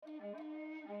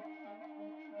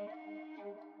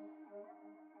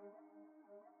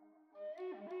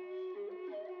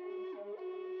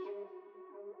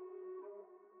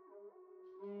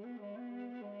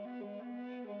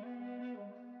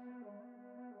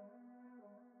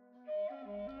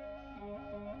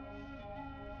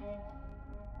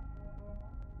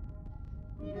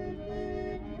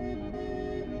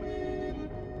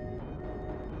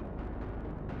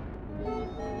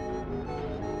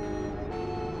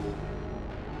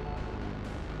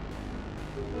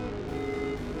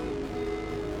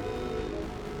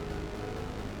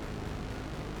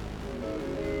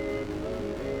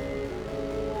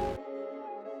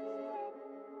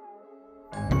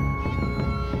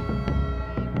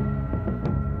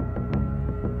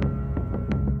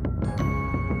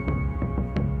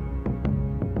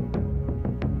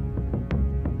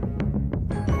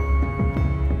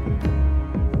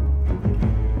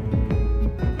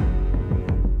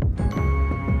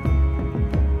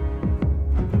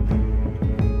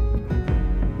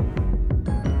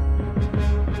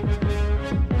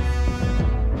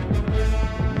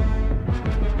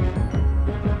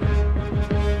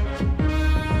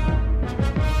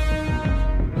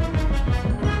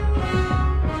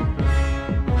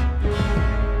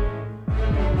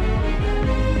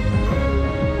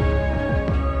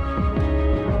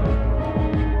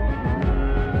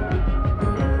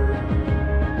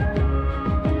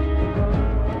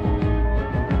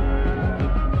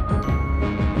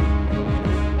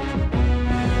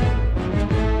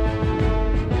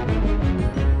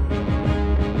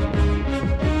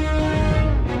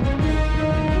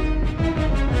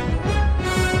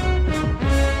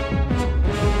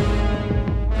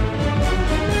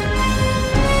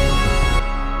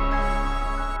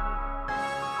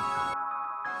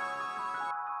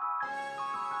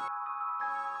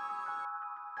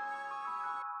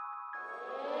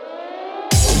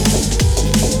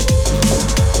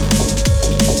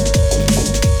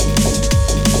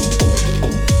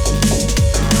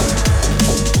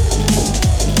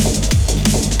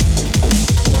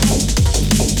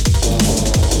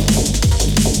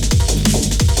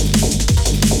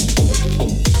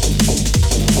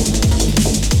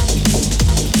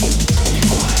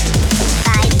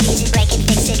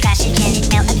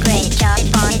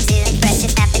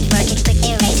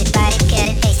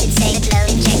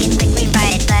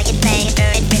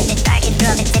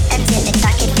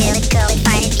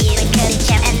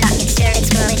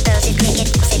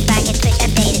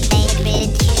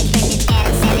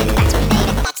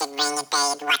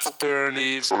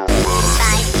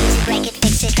break it,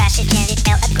 fix it, crash it, change it,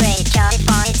 melt, upgrade it, chart it,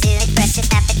 point it, zoom it, press it,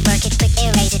 snap it, work it, quick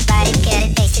erase it, write it, get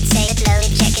it, paste it, save it, load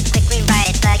it, check it, quick rewrite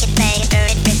it, plug it, play it, burn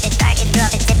it, rip it, drag it,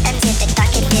 drop it, zip unzip it,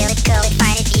 dock it, fill it, call it,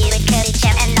 find it, view it, code it,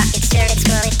 jump and knock it, stir it,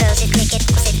 scroll it, pose it, click it,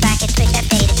 pause it, back it, switch,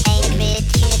 update it, aim it, read it,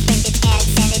 tune it, print it, scan it,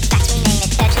 send it, fax, rename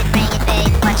it, touch it, bring it, pay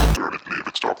it, watch it, turn it, leave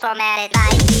it, stop, format it, buy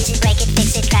it, use it, break it,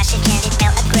 fix it, crash it, change it,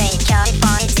 melt, upgrade it, chart it,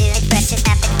 point it, zoom it, press it,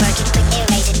 snap it, work it, quick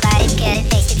erase it, write it, get it,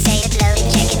 paste it, save it, load it,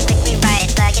 check it, quick rewrite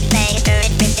it, plug it, play it, burn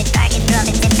it, rip it, drag it, drop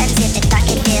it, zip unzip it, dock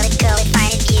it, fill it, call it,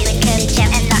 find it, view it, code it,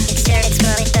 jump and knock it, stir it,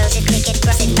 scroll it, pose it, click it,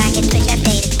 cross it, back it, switch,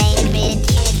 update it, aim it, read it,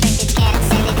 tune it, print it, scan it,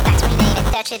 send it, fax, rename it,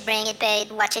 touch it, bring it, pay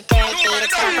it, watch it, turn it, beat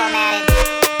it, stop, format it.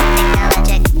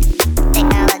 Technologic,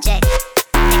 technologic,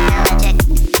 technologic,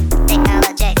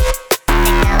 technologic,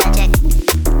 technologic,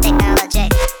 technologic,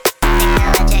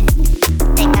 technologic,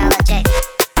 technologic,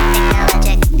 technologic,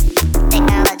 technologic,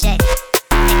 technologic,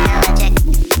 technologic,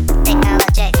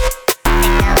 technologic,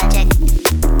 technologic,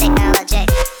 technologic.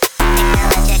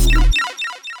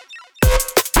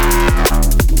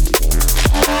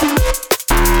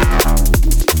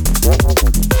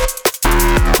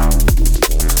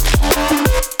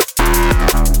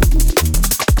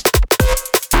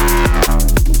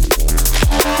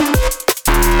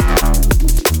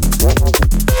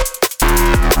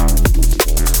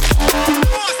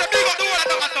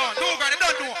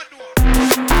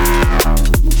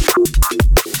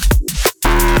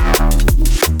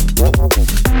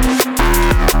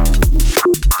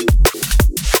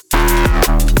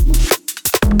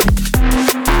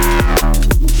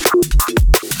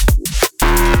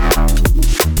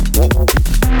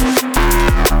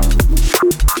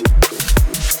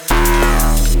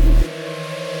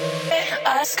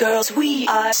 Us girls, we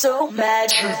are so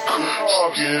magic.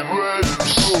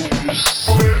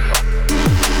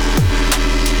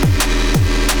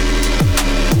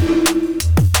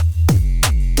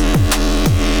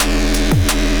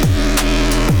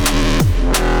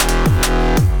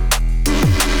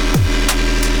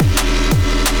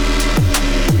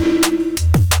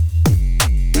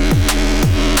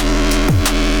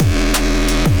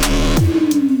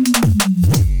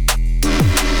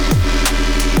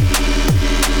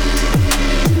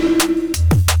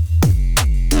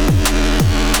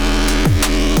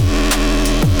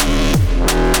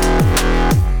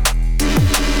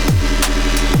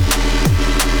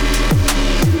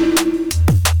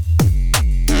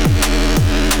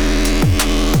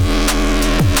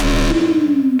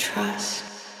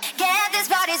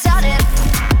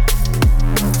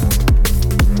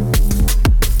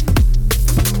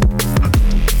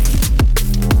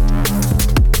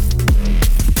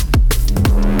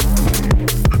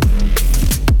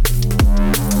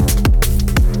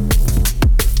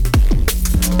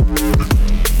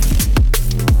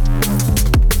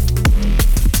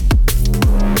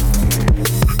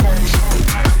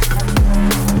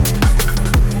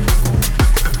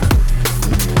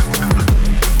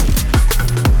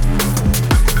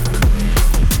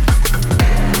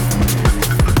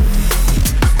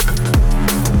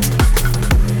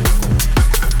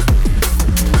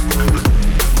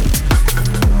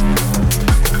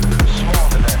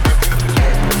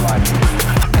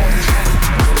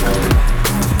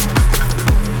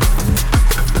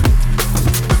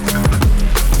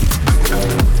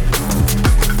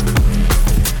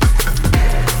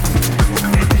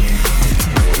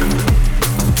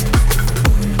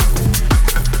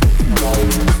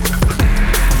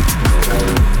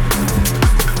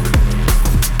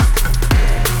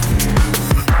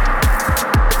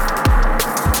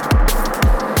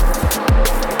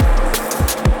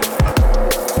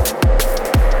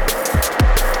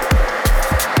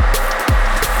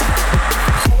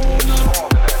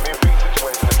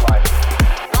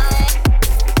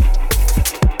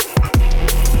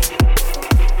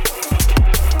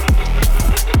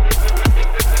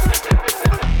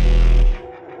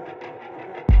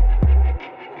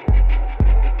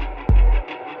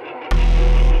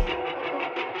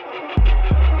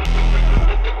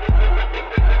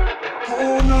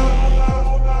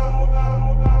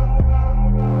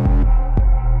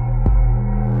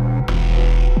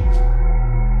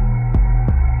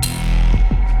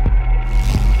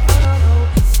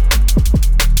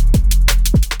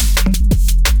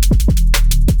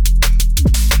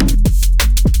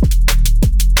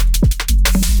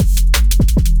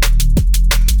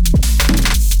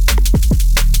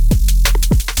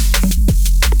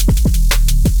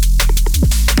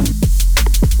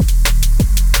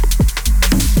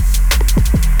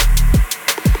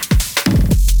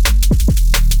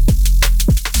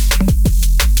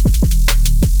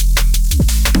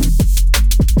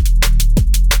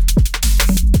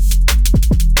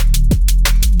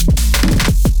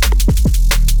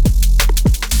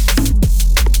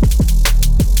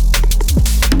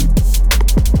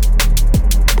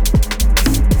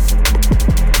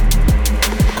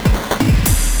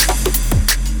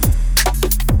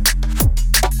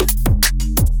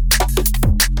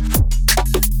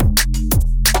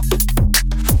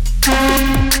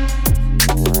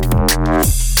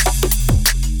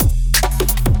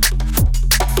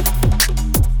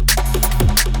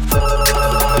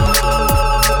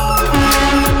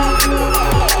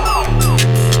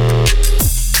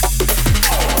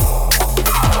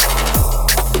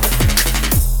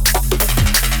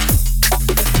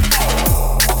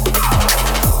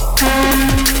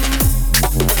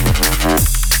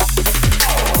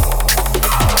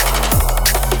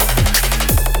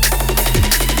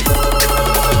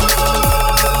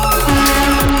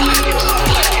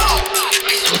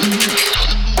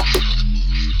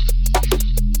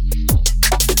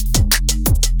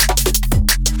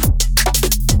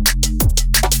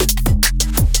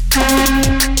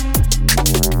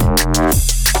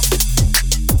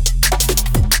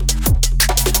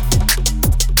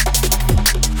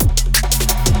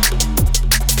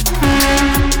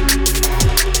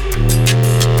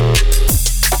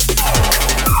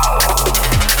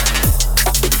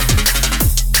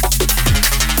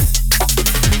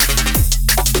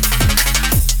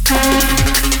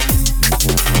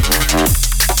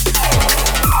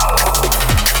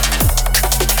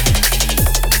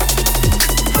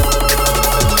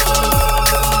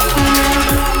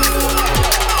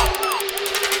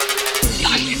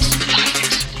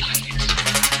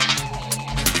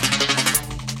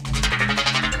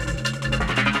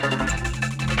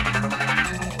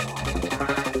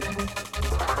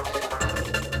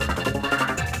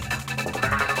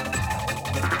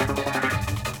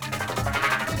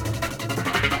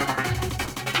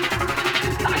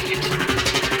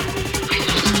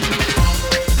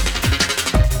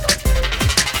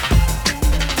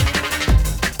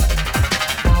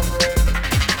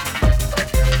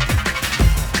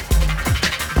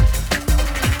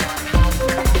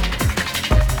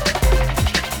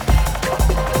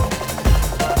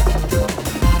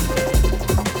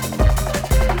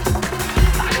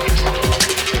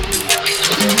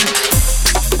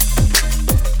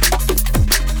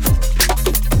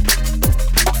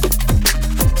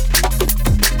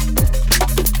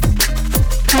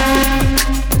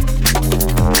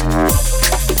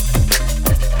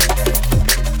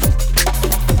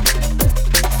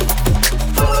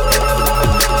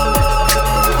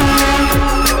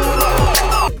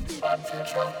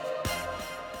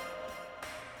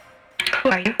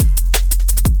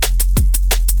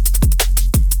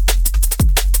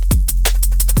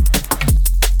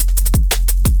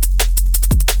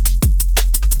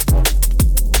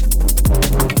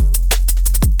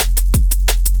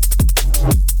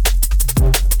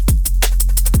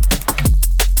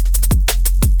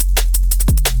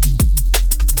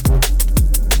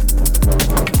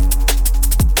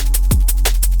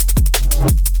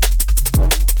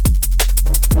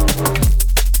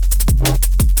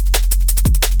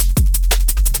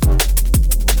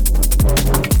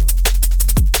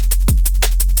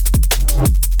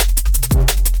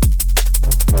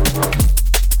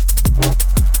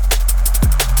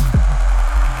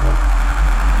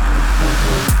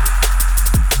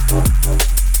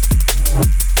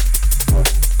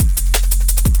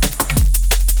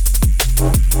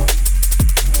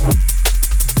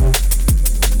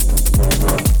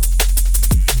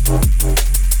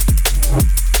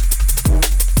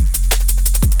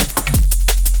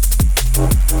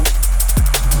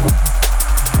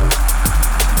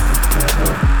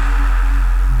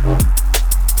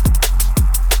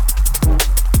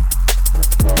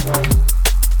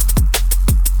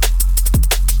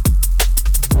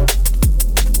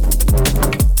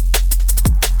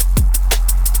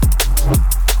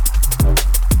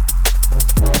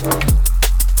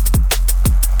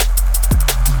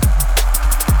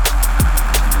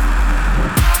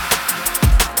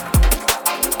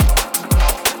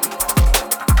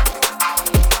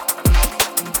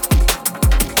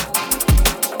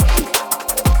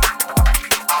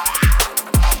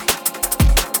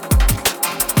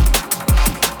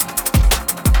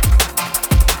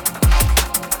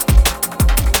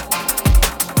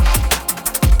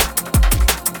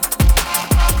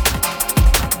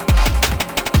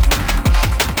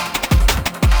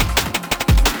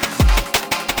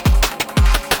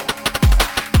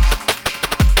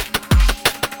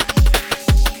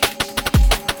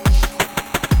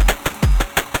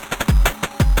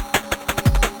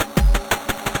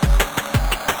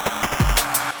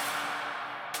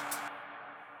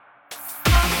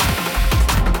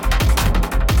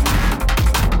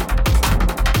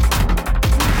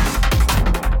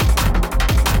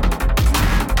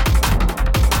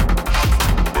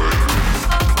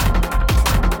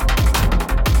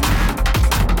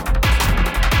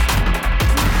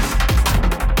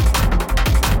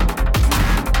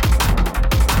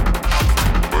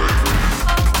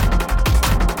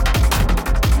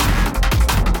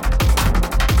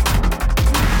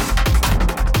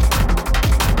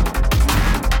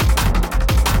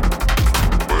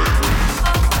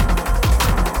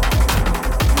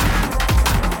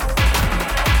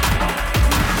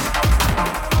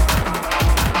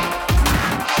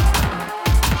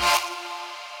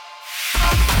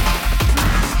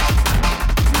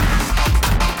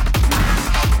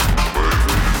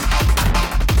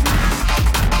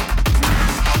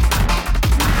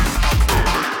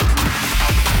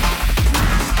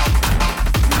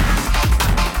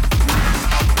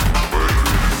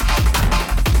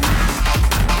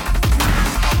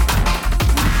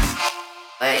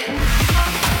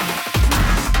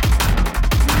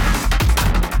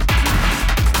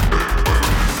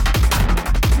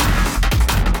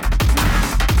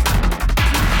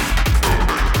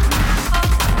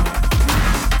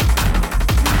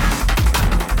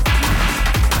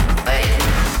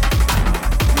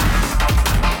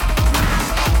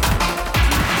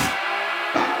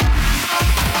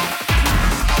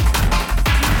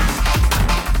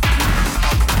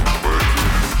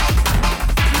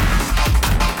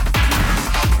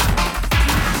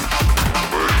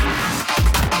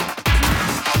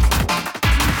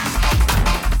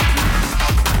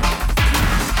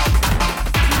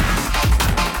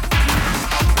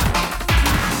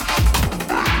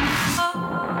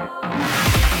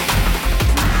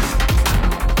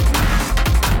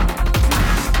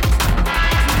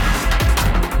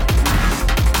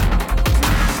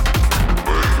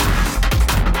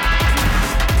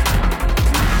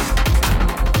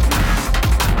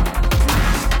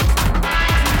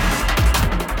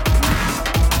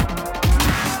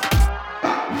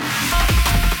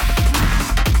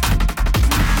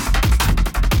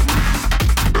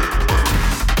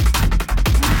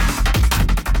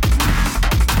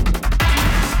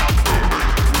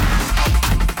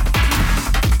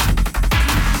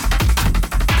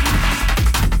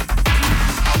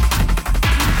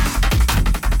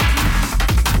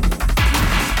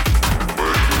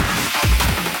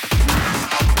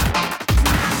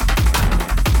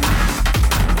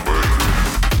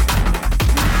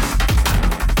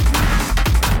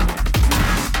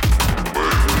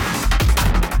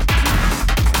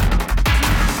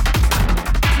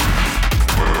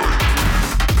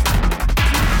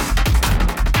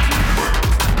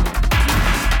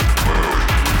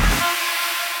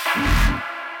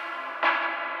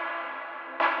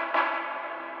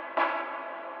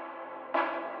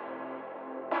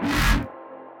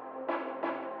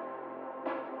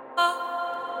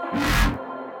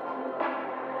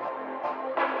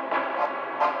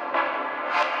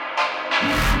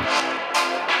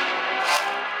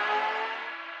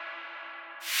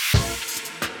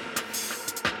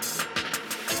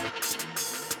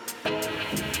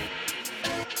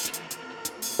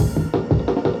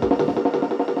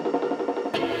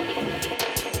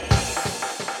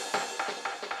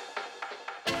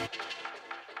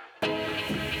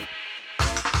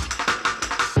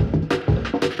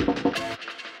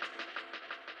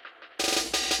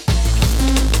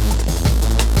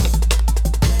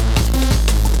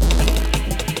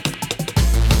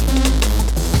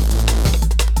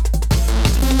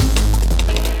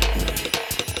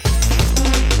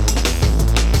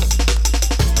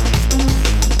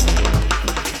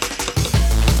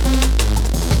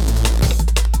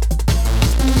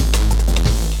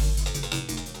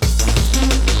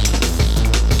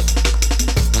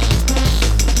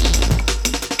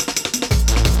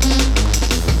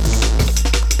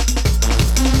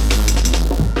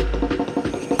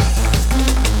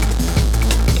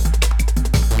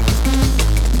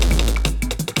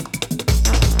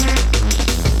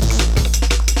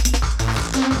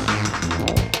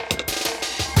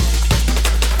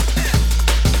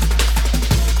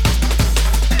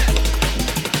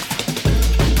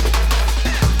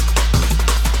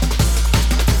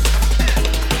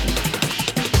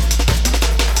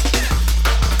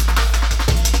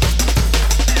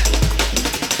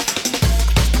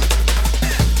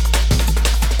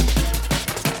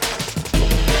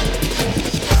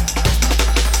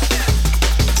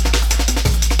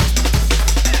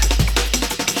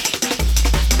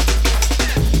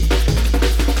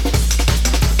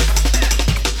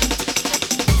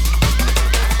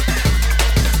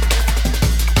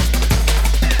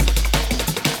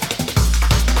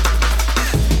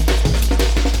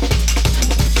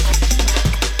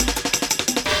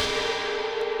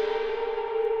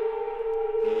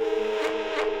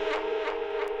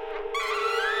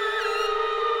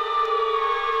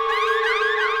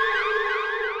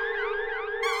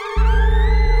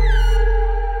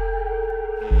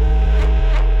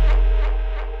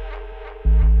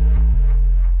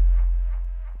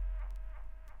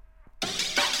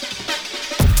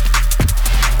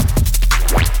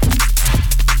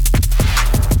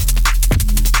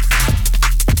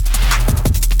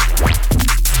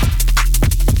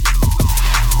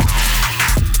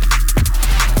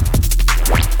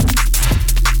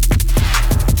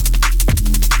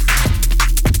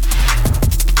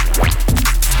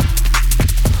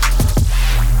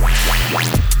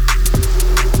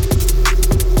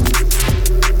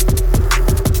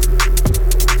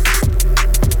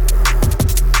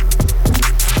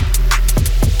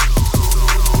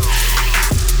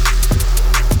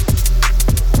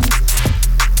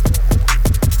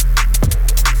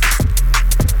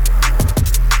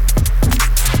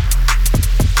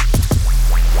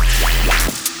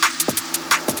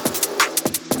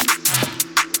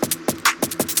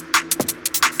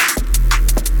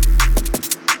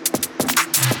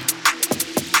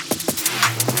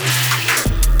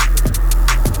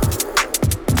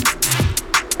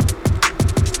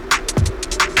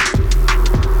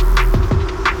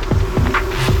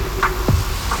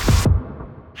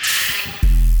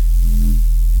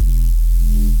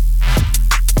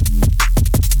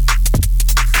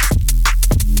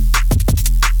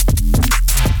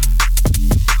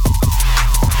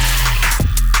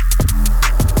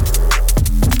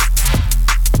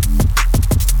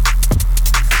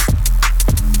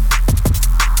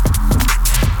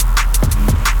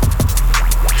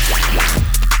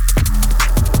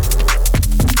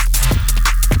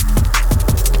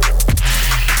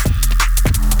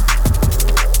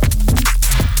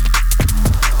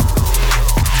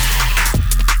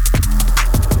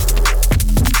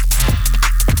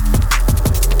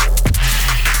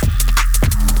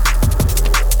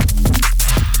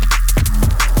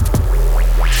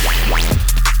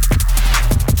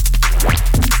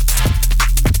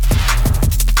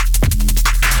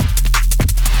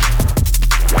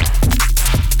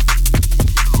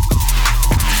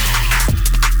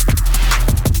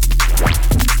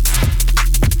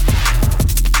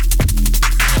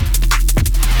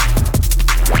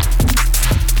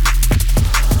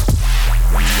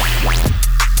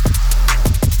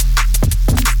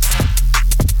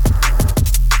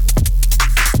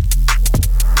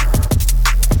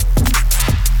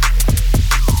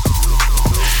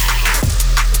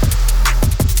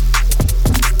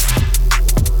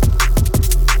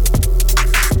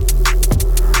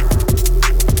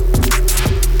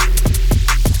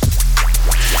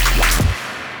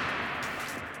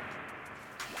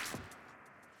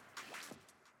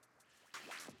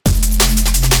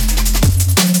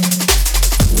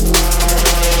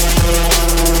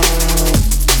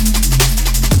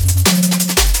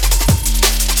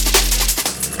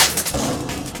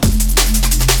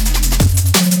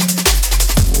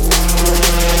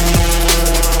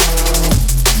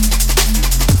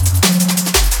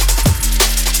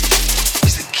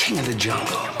 jungle.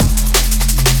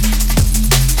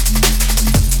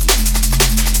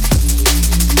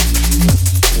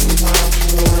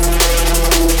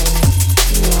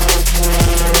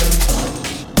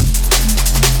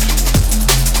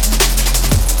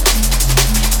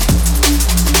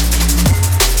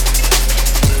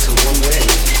 Till one day,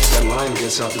 that lion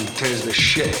gets up and tears the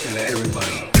shit into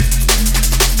everybody.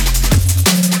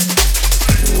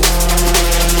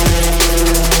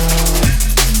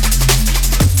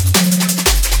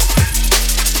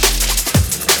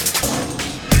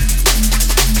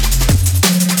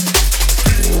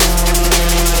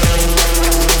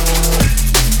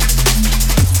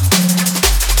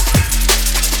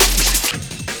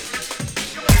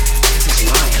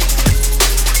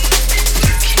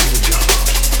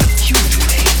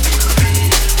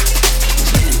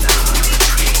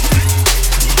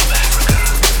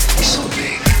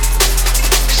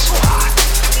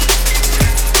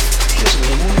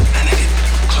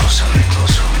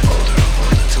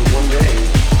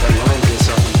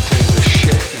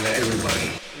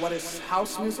 What is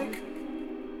house music?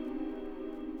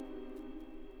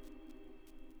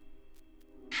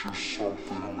 Just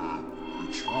something that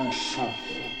it's real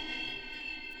simple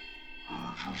and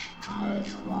it just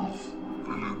deals with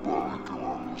anybody can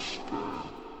understand.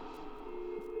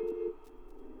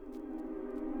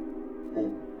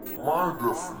 Well, my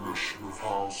definition of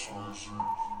house music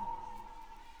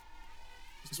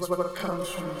Is what comes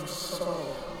from the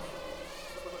soul.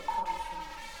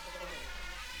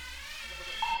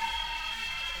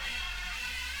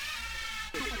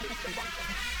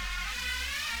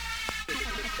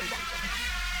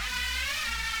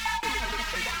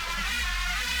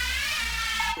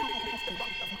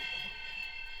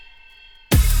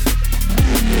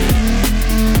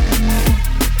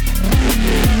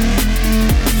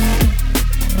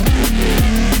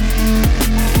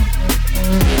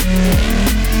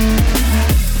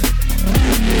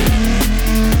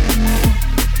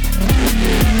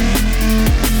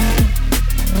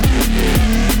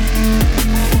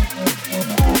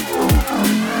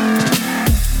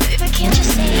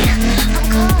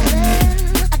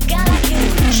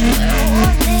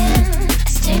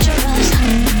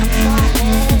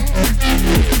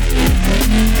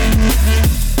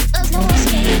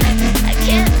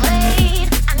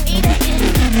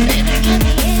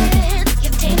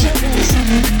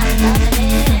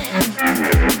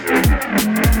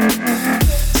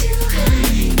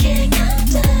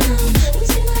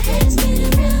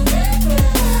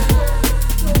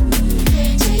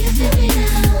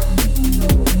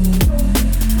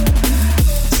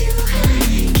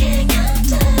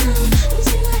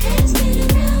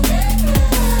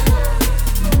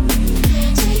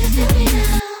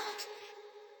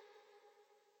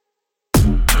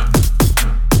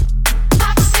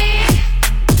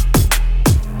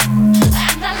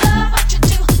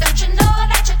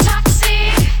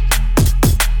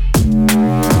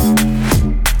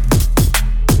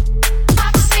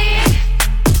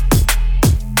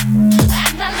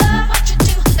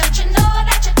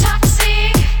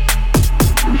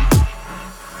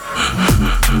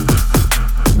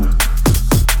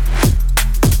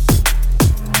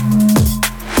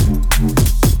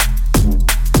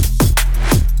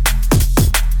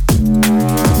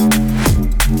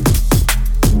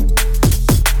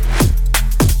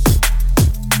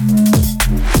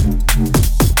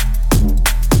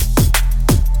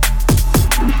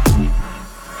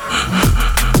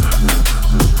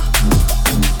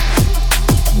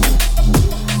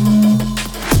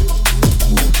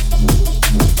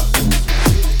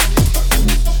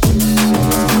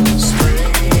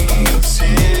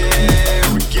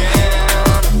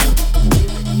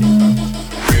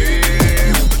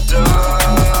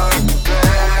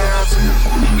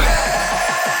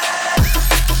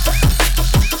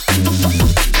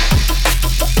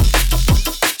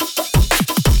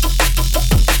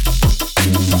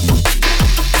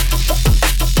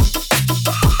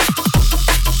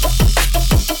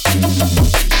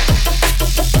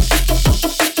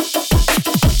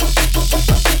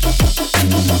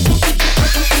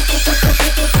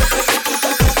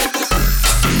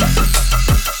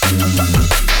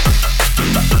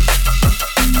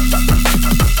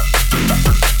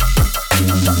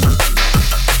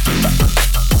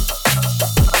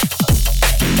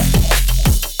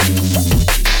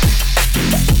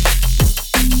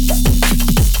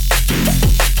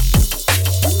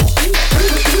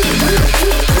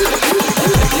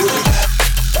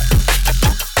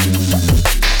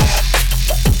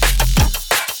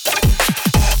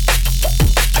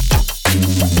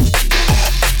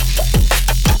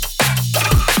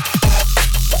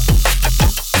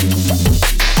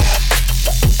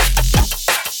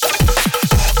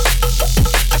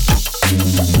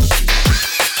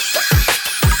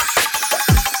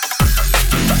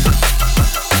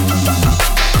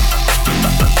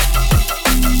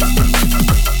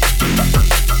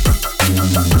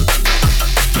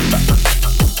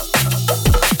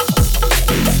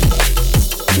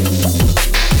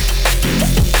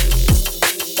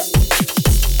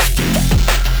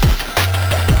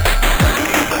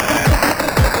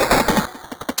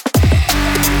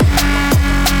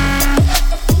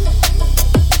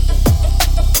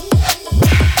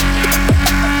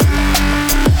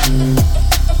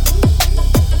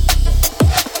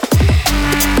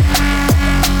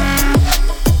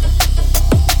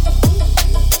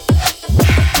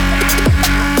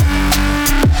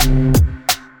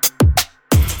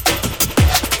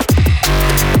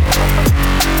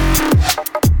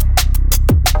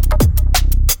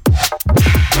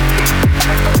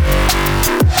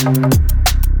 This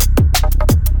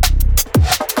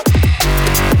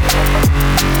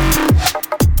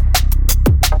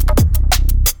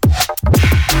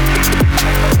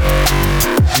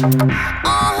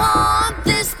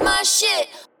my shit.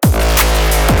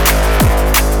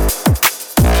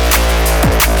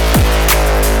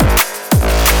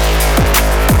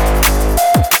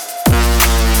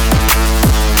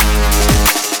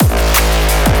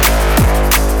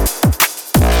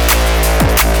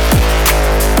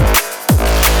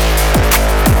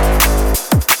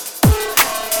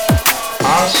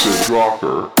 Acid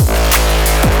rocker.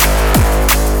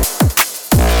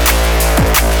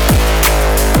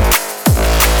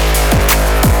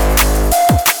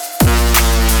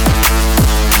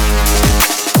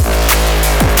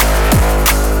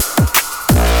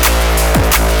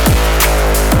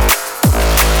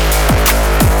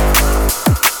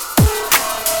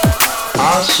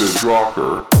 Acid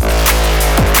rocker.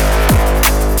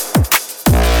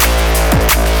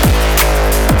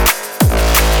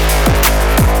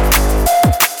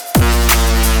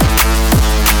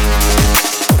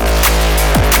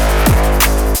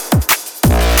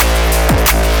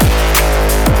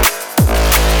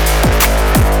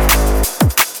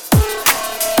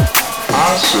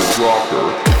 Acid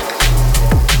rocker.